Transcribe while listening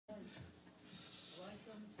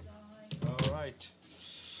right.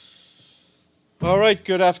 All right,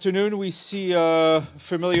 good afternoon. We see a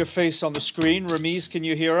familiar face on the screen. Ramiz, can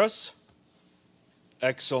you hear us?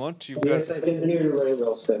 Excellent. Yes, I can hear you very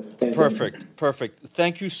well, Steph. Perfect, perfect.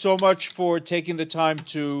 Thank you so much for taking the time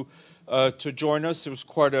to join us. It was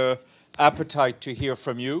quite an appetite to hear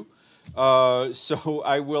from you. So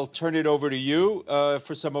I will turn it over to you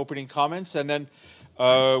for some opening comments, and then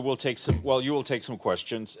we'll take some, well, you will take some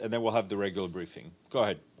questions, and then we'll have the regular briefing. Go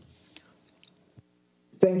ahead.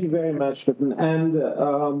 Thank you very much, and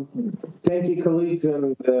thank you, colleagues,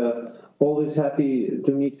 and always happy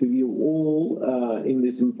to meet with you all in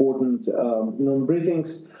these important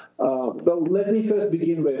non-briefings. Well, let me first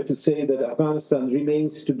begin with to say that Afghanistan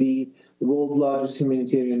remains to be the world's largest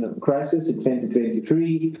humanitarian crisis in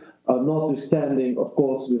 2023, notwithstanding, of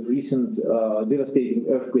course, the recent devastating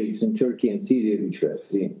earthquakes in Turkey and Syria, which we have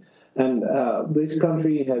seen. And this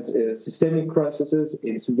country has systemic crises.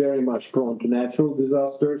 It's very much prone to natural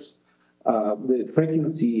disasters. The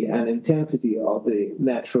frequency and intensity of the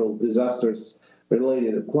natural disasters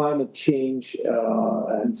related to climate change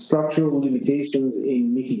and structural limitations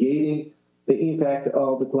in mitigating the impact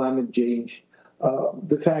of the climate change,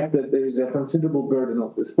 the fact that there is a considerable burden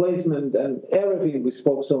of displacement, and everything we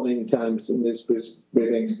spoke so many times in this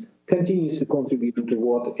briefings continues to contribute to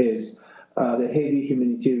what is the heavy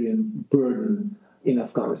humanitarian burden in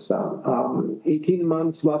Afghanistan.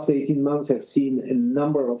 Last 18 months have seen a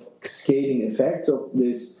number of cascading effects of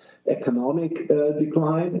this economic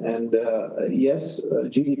decline, and yes,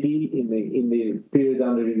 GDP in the period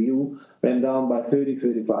under review went down by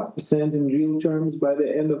 35% in real terms by the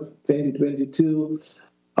end of 2022.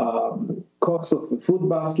 Cost of the food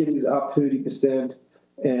basket is up 30%,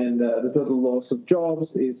 and the total loss of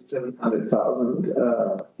jobs is 700,000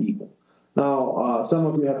 people. Now, some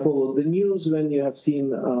of you have followed the news when you have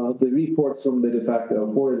seen the reports from the de facto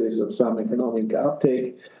authorities of some economic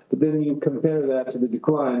uptake, but then you compare that to the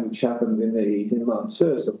decline which happened in the 18 months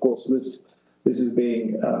first. Of course, this is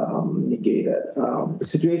being negated. The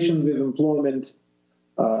situation with employment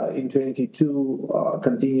in 22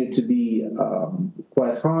 continued to be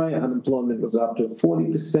quite high. Unemployment was up to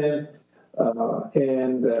 40%.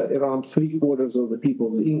 And around 3/4 of the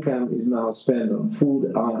people's income is now spent on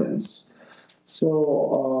food items.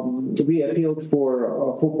 So we appealed for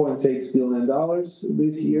 $4.6 billion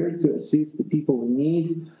this year to assist the people in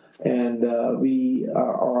need, and we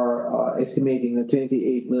are estimating that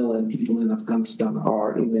 28 million people in Afghanistan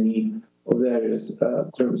are in the need of various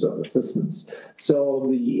terms of assistance. So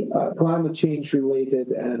the climate change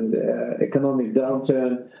related and economic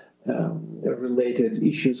downturn related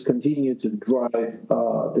issues continue to drive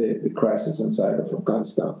the crisis inside of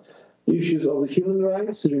Afghanistan. The issues of human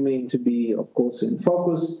rights remain to be, of course, in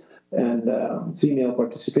focus, and female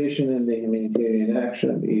participation in the humanitarian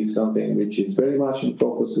action is something which is very much in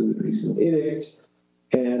focus with the recent edicts,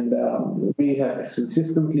 and we have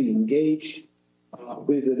consistently engaged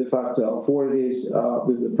with the de facto authorities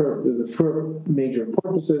with the four major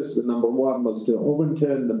purposes. The number one was to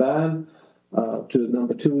overturn the ban.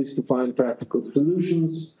 Number two is to find practical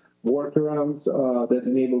solutions, workarounds that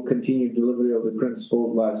enable continued delivery of the principle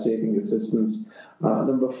of life-saving assistance.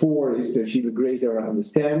 Number four is to achieve a greater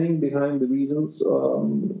understanding behind the reasons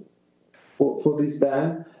for this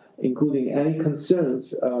ban, including any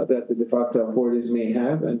concerns that the de facto authorities may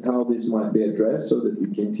have and how this might be addressed, so that we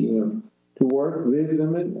continue to work with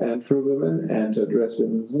women and for women and to address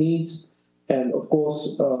women's needs. And of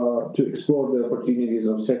course, to explore the opportunities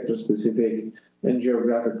of sector-specific and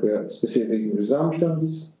geographic-specific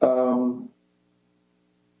resumptions.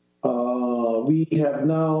 We have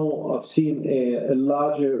now seen a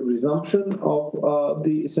larger resumption of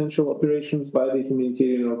the essential operations by the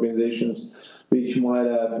humanitarian organizations, which might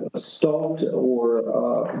have stopped or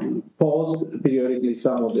paused periodically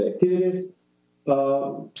some of the activities,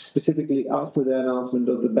 specifically after the announcement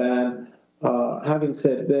of the ban. Having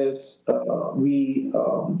said this, we,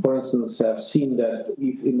 for instance, have seen that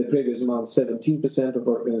in the previous month, 17% of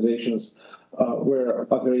organizations were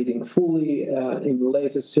operating fully. In the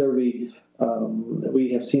latest survey,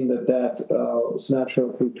 we have seen that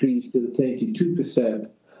snapshot increased to 22%.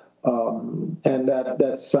 And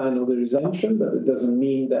that's a sign of the resumption, but it doesn't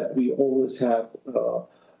mean that we always have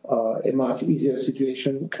a much easier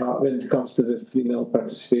situation when it comes to the female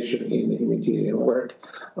participation in the humanitarian work.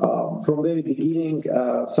 From the very beginning,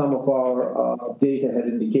 some of our data had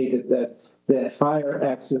indicated that the higher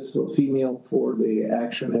access of female for the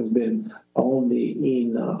action has been only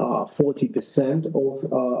in 40%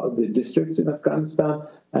 of the districts in Afghanistan,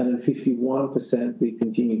 and in 51% we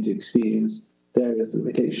continue to experience various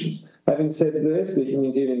limitations. Having said this, the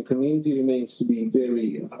humanitarian community remains to be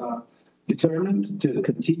very determined to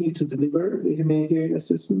continue to deliver the humanitarian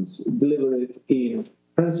assistance, deliver it in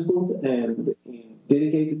principled and in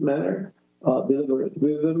dedicated manner, deliver it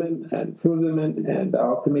with women and for women, and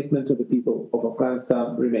our commitment to the people of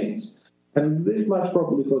Afghanistan remains. And this is much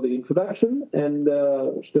probably for the introduction, and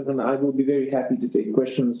Stefan, I will be very happy to take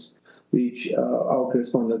questions which our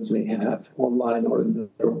correspondents may have online or in the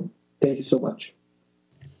room. Thank you so much.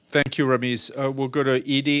 Thank you, Ramiz. We'll go to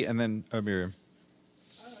Edie and then Miriam.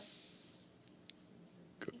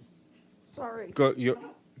 Sorry. Thank you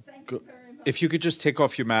very much. If you could just take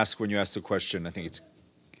off your mask when you ask the question, I think it's...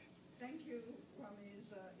 Thank you,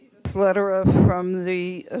 Ramiz. Edith from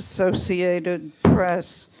the Associated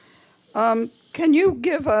Press. Can you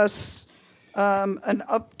give us an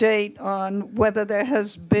update on whether there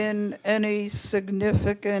has been any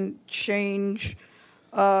significant change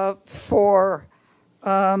for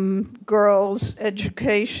girls'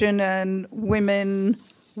 education and women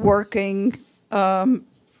working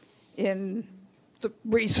in the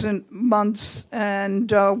recent months,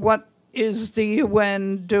 and what is the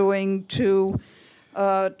UN doing to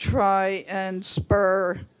try and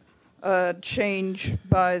spur change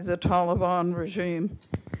by the Taliban regime?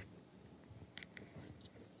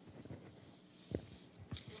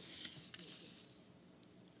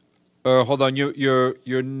 Hold on,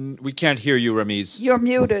 we can't hear you, Ramiz. You're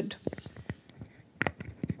muted.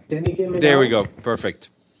 Can you hear me There now? we go. Perfect.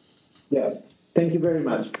 Yeah, thank you very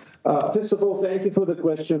much. First of all, thank you for the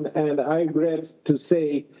question, and I regret to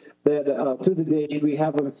say that to the date we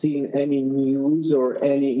haven't seen any news or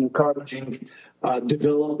any encouraging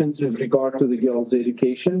developments with regard to the girls'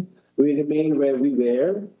 education. We remain where we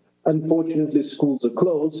were. Unfortunately, schools are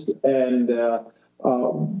closed, and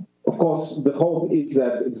of course, the hope is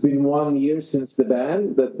that it's been 1 year since the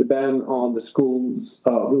ban, that the ban on the schools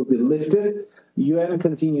will be lifted. UN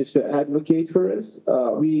continues to advocate for us.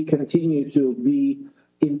 We continue to be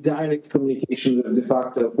in direct communication with de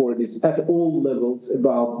facto authorities at all levels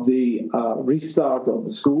about the restart of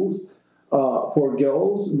the schools for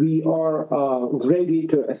girls. We are ready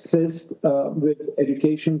to assist with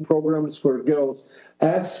education programs for girls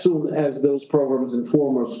as soon as those programs in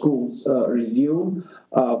former schools resume.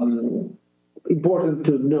 Important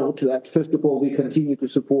to note that, first of all, we continue to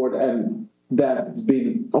support, and that's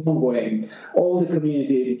been ongoing, all the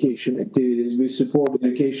community education activities. We support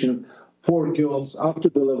education for girls up to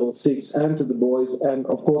the level 6 and to the boys, and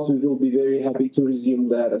of course we will be very happy to resume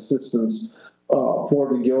that assistance for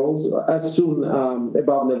the girls as soon,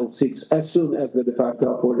 above level 6, as soon as the de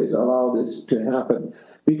facto authorities allow this to happen.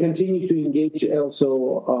 We continue to engage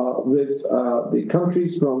also with the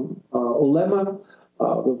countries from ulema,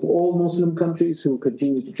 with all Muslim countries who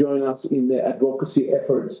continue to join us in the advocacy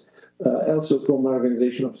efforts, also from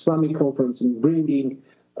Organization of Islamic Conference, in bringing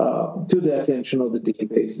to the attention of the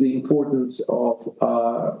database the importance of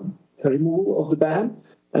removal of the ban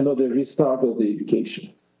and of the restart of the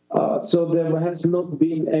education. So there has not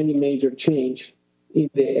been any major change in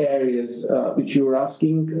the areas which you were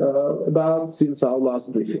asking about since our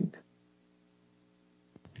last briefing.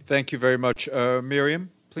 Thank you very much. Miriam,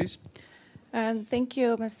 please. Thank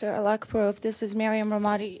you, Mr. Alakbarov. This is Miriam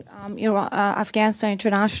Ramadi, Afghanistan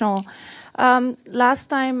International. Last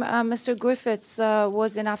time Mr. Griffiths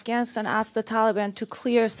was in Afghanistan, asked the Taliban to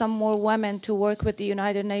clear some more women to work with the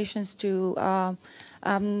United Nations to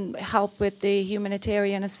help with the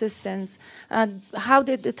humanitarian assistance. How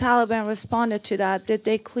did the Taliban respond to that? Did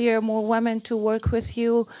they clear more women to work with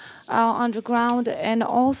you on the ground? And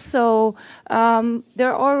also,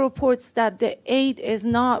 there are reports that the aid is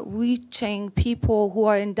not reaching people who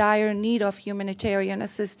are in dire need of humanitarian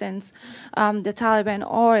assistance. The Taliban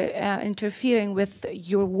are interfering with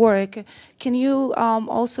your work. Can you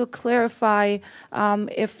also clarify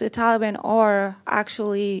if the Taliban are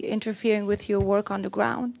actually interfering with your work on the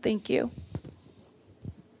ground? Thank you.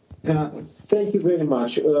 Thank you very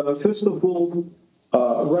much. First of all,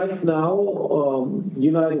 right now,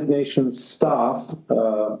 United Nations staff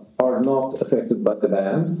are not affected by the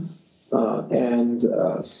ban. And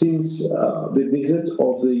since the visit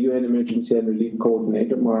of the UN Emergency and Relief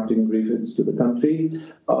Coordinator, Martin Griffiths, to the country,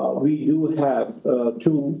 we do have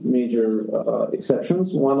two major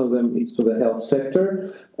exceptions. One of them is to the health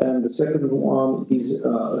sector, and the second one is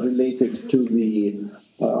related to the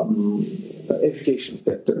education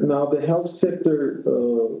sector. Now, the health sector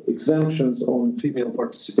exemptions on female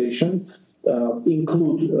participation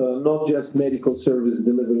include not just medical service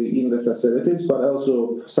delivery in the facilities, but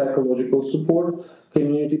also psychological support,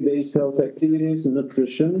 community-based health activities,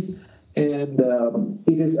 nutrition, and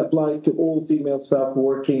it is applied to all female staff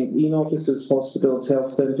working in offices, hospitals,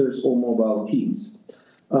 health centers, or mobile teams.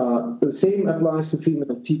 The same applies to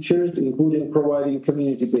female teachers, including providing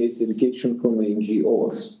community-based education from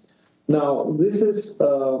NGOs. Now, this is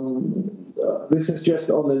just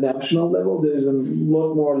on the national level. There's a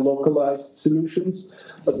lot more localized solutions,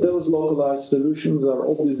 but those localized solutions are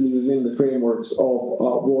obviously within the frameworks of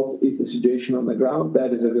what is the situation on the ground.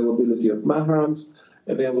 That is availability of mahrams,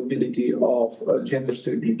 availability of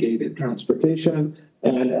gender-segregated transportation,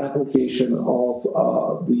 and application of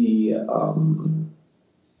the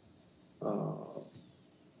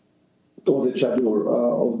chadur,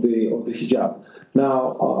 of the hijab.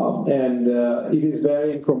 Now, it is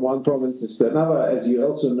varying from one province to another. As you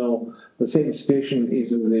also know, the same situation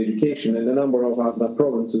is with education. In a number of other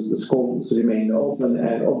provinces, the schools remain open,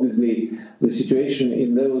 and obviously the situation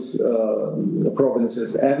in those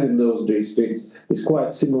provinces and in those districts is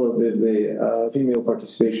quite similar with the female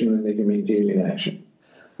participation in the humanitarian action.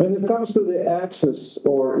 When it comes to the access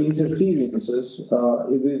or interferences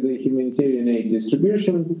with the humanitarian aid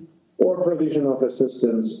distribution, or provision of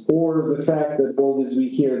assistance, or the fact that always we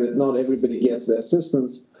hear that not everybody gets the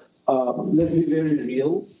assistance, let's be very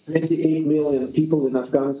real. 28 million people in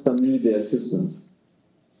Afghanistan need the assistance.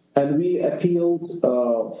 And we appealed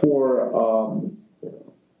for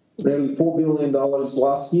nearly $4 billion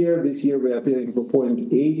last year. This year we're appealing for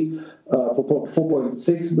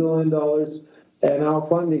 $4.6 billion. And our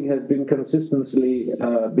funding has been consistently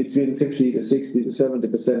between 50 to 60 to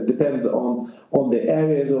 70%, depends on the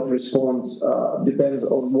areas of response, depends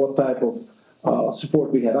on what type of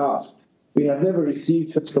support we had asked. We have never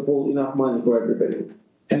received, first of all, enough money for everybody,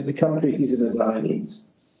 and the country is in a dire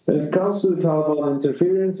needs. When it comes to the Taliban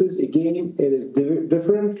interferences, again, it is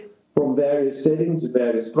different from various settings,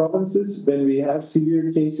 various provinces. When we have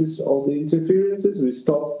severe cases of the interferences, we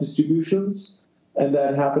stop distributions. And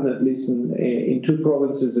that happened at least in 2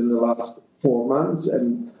 provinces in the last 4 months.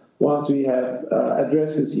 And once we have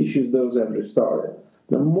addressed these issues, those have restarted.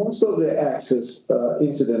 Now, most of the access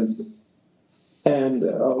incidents and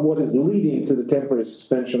what is leading to the temporary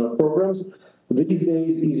suspension of programs these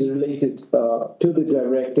days is related to the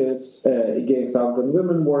directives against Afghan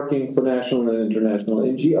women working for national and international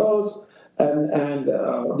NGOs and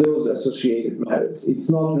those associated matters. It's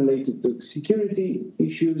not related to security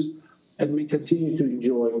issues. And we continue to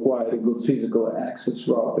enjoy quite a good physical access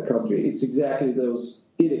throughout the country. It's exactly those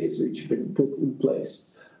edicts which have been put in place.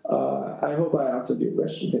 I hope I answered your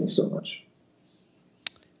question. Thanks so much.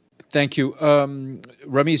 Thank you.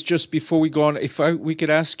 Ramiz, just before we go on, we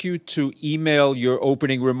could ask you to email your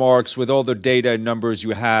opening remarks with all the data and numbers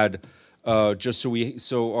you had, just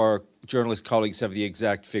so our journalist colleagues have the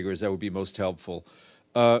exact figures. That would be most helpful.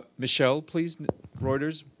 Michelle, please,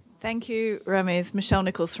 Reuters. Thank you, Ramiz. Michelle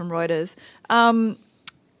Nichols from Reuters. I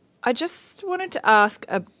just wanted to ask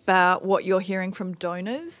about what you're hearing from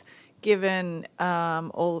donors, given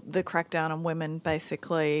all the crackdown on women,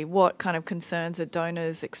 basically. What kind of concerns are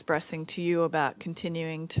donors expressing to you about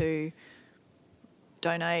continuing to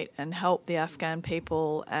donate and help the Afghan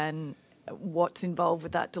people, and what's involved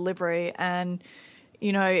with that delivery? And,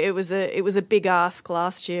 you know, it was a big ask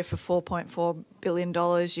last year for $4.4 billion.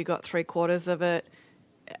 You got 3/4 of it.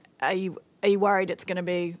 Are you worried it's going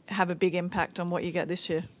to have a big impact on what you get this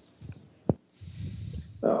year?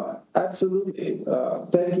 Absolutely.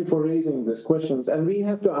 Thank you for raising these questions. And we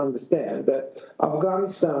have to understand that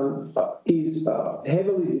Afghanistan is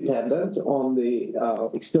heavily dependent on the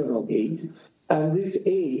external aid. And this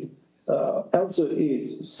aid also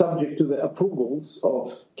is subject to the approvals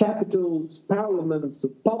of capitals, parliaments,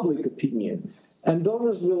 public opinion. And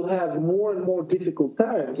donors will have more and more difficult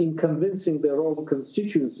time in convincing their own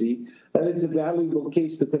constituency that it's a valuable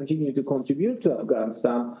case to continue to contribute to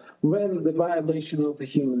Afghanistan when the violation of the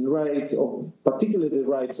human rights, or particularly the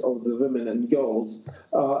rights of the women and girls,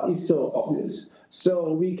 is so obvious.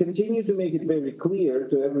 So we continue to make it very clear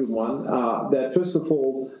to everyone that, first of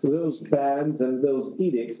all, those bans and those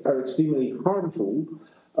edicts are extremely harmful,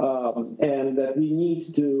 and that we need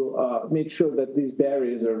to make sure that these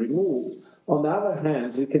barriers are removed. On the other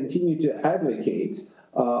hand, we continue to advocate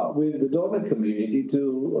with the donor community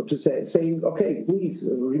to saying, okay,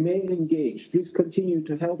 please remain engaged. Please continue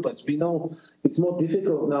to help us. We know it's more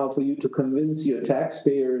difficult now for you to convince your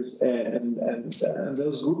taxpayers and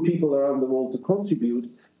those good people around the world to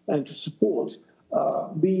contribute and to support.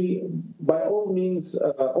 We, by all means,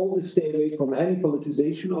 always stay away from any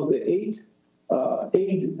politicization of the aid.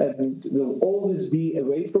 Aid will always be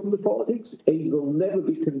away from the politics. Aid will never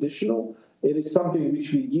be conditional. It is something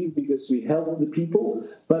which we give because we help the people,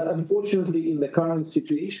 but unfortunately in the current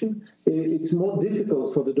situation, it's more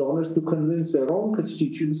difficult for the donors to convince their own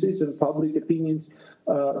constituencies and public opinions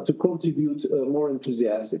to contribute more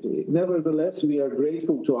enthusiastically. Nevertheless, we are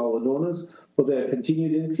grateful to our donors for their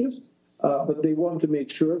continued interest, but they want to make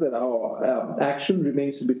sure that our action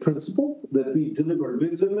remains to be principled, that we deliver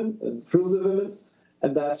with women and through the women,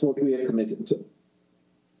 and that's what we are committed to.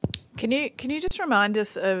 Can you just remind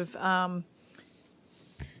us of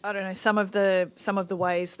I don't know, some of the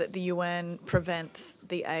ways that the UN prevents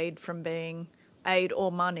the aid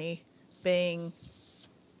or money being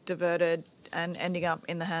diverted and ending up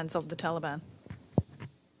in the hands of the Taliban?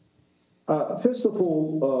 First of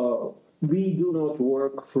all, we do not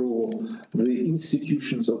work through the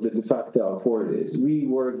institutions of the de facto authorities. We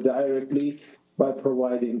work directly by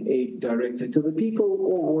providing aid directly to the people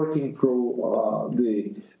or working through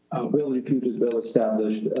the well-reputed,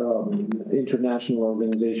 well-established international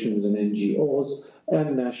organizations and NGOs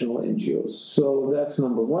and national NGOs. So that's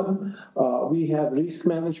number one. We have risk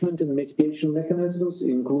management and mitigation mechanisms,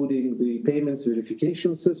 including the payments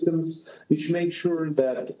verification systems, which make sure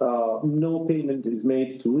that no payment is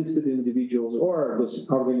made to listed individuals or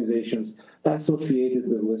organizations associated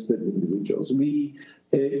with listed individuals. We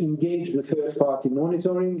engage the third-party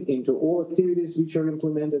monitoring into all activities which are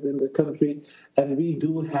implemented in the country, and we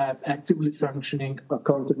do have actively functioning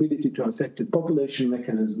accountability to affected population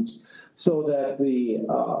mechanisms so that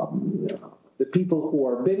the people who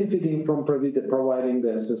are benefiting from providing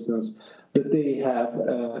the assistance, that they have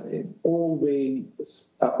always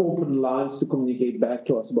open lines to communicate back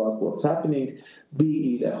to us about what's happening,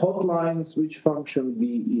 be it hotlines which function,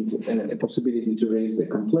 be it a possibility to raise the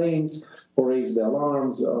complaints or raise the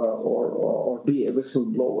alarms or be a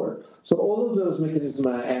whistleblower. So all of those mechanisms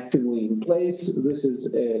are actively in place. This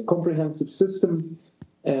is a comprehensive system,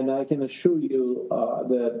 and I can assure you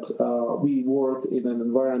that we work in an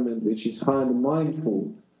environment which is highly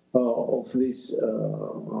mindful of these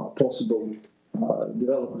possible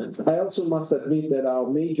developments. I also must admit that our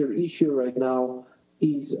major issue right now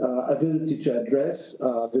is ability to address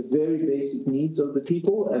the very basic needs of the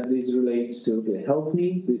people, and this relates to the health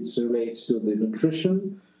needs, it relates to the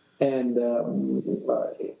nutrition, and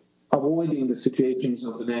avoiding the situations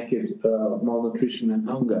of the naked malnutrition and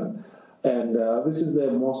hunger. And this is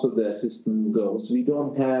where most of the assistance goes. We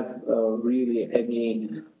don't have really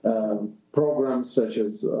any programs such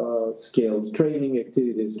as scaled training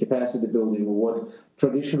activities, capacity building, or what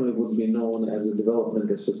traditionally would be known as a development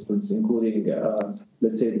assistance, including,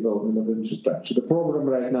 let's say, development of infrastructure. The program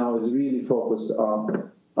right now is really focused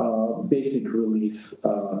on basic relief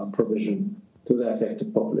provision to the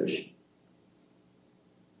affected population.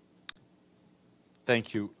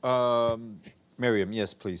 Thank you. Miriam,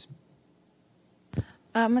 yes, please.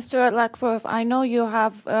 Mr. Alakbarov, I know you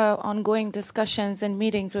have ongoing discussions and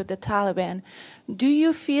meetings with the Taliban. Do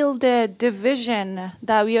you feel the division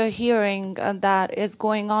that we are hearing that is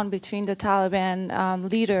going on between the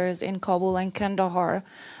Taliban leaders in Kabul and Kandahar,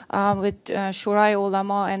 with Shura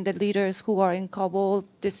Ulama and the leaders who are in Kabul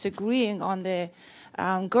disagreeing on the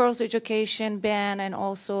girls' education ban and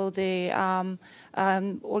also the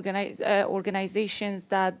organizations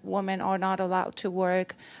that women are not allowed to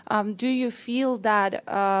work? Do you feel that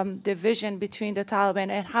division between the Taliban,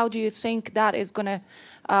 and how do you think that is going to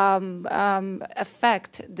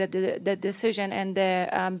affect the decision and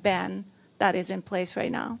the ban that is in place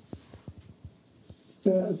right now?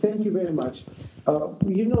 Thank you very much.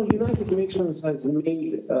 United Nations has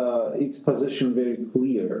made its position very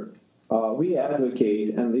clear. We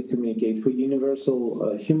advocate and they communicate for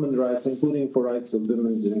universal human rights, including for rights of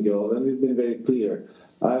women and girls, and we've been very clear.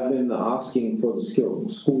 I've been asking for the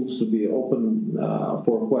schools to be open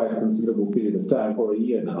for quite a considerable period of time, for a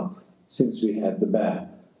year now, since we had the ban.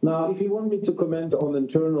 Now, if you want me to comment on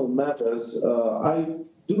internal matters, I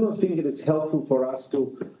do not think it is helpful for us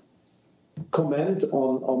to comment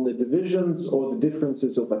on the divisions or the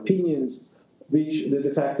differences of opinions which the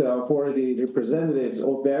de facto authority representatives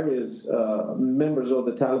or various members of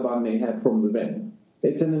the Taliban may have from within.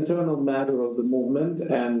 It's an internal matter of the movement,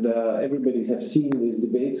 and everybody has seen these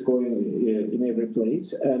debates going in every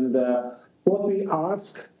place. And what we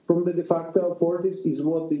ask from the de facto authorities is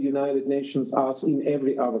what the United Nations asks in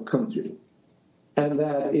every other country. And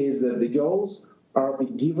that is that the girls are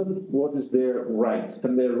given what is their right.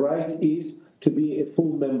 And their right is to be a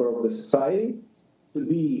full member of the society, to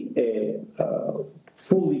be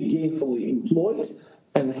fully gainfully employed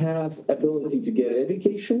and have ability to get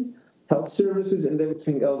education, health services, and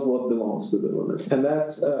everything else what belongs to the women. And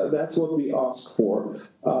that's what we ask for.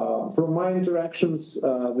 From my interactions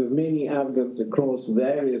with many Afghans across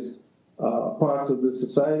various parts of the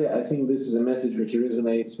society. I think this is a message which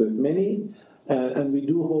resonates with many, and we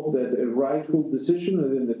do hope that a rightful decision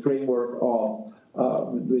within the framework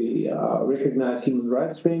of the recognized human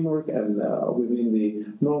rights framework and within the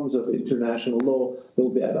norms of international law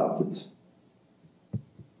will be adopted.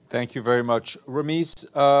 Thank you very much. Ramiz,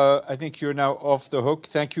 I think you're now off the hook.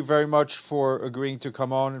 Thank you very much for agreeing to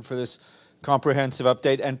come on and for this comprehensive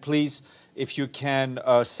update. And please, if you can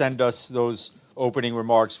send us those opening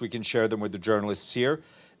remarks, we can share them with the journalists here.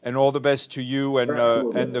 And all the best to you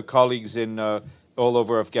and the colleagues in all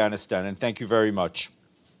over Afghanistan. And thank you very much.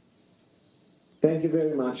 Thank you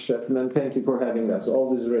very much, Stefan, and thank you for having us.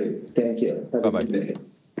 Always ready. Thank you. Have a good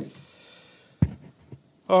day.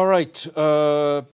 All right.